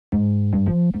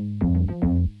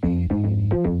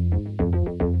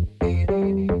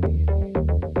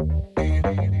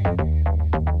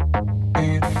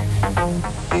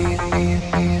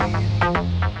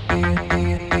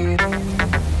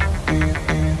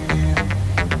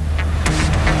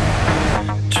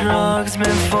drugs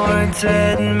meant for a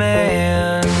dead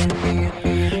man.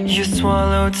 You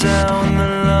swallow down the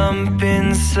lump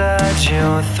inside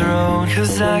your throat,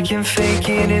 'cause I can fake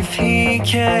it if he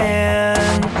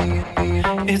can.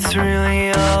 It's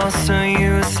really all so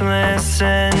useless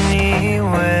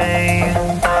anyway.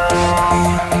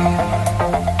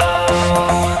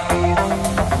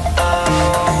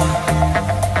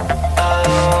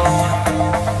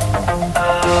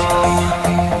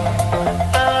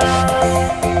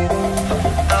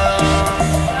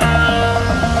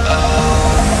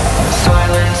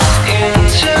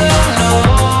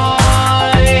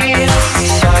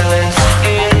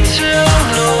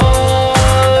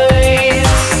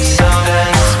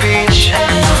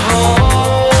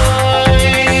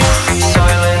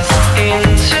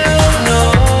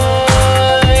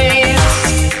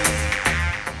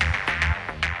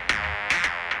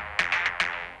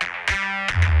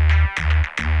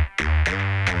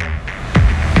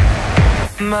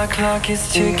 My clock is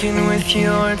ticking with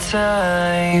your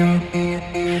time.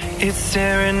 It's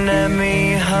staring at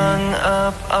me, hung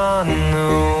up on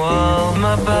the wall.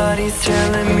 My body's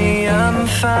telling me I'm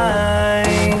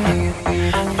fine,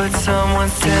 but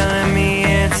someone's telling me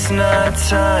it's not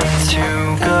time to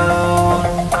go.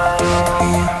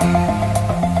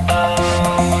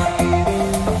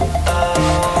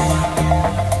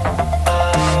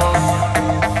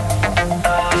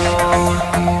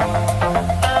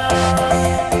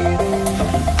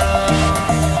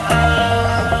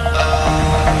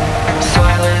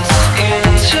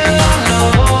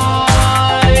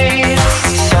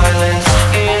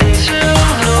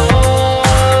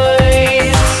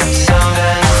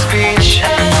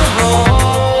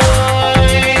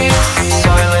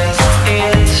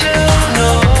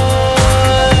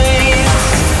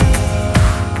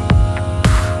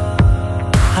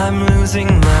 I'm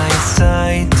losing my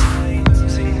sight.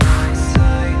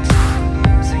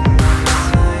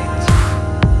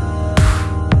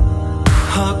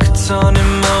 Hooked on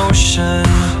emotion.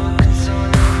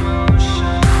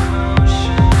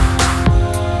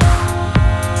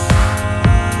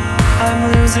 I'm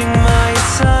losing my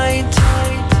sight.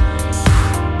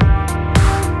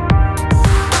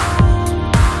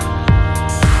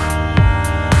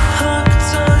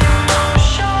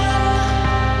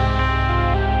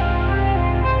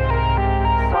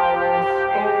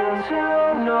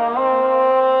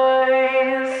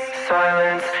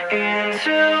 Silence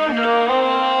into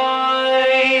noise,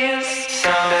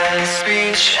 sound and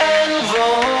speech and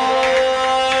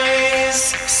voice.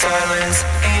 Silence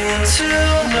into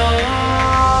noise,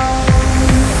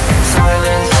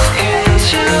 silence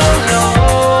into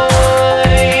noise,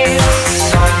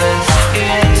 silence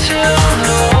into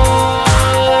noise,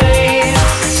 sound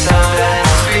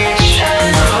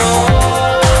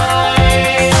and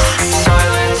speech and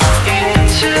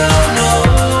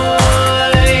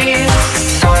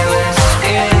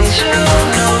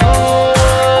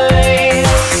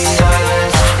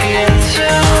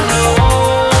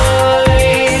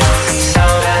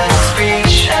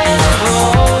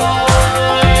voice.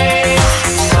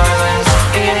 Silence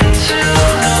into noise.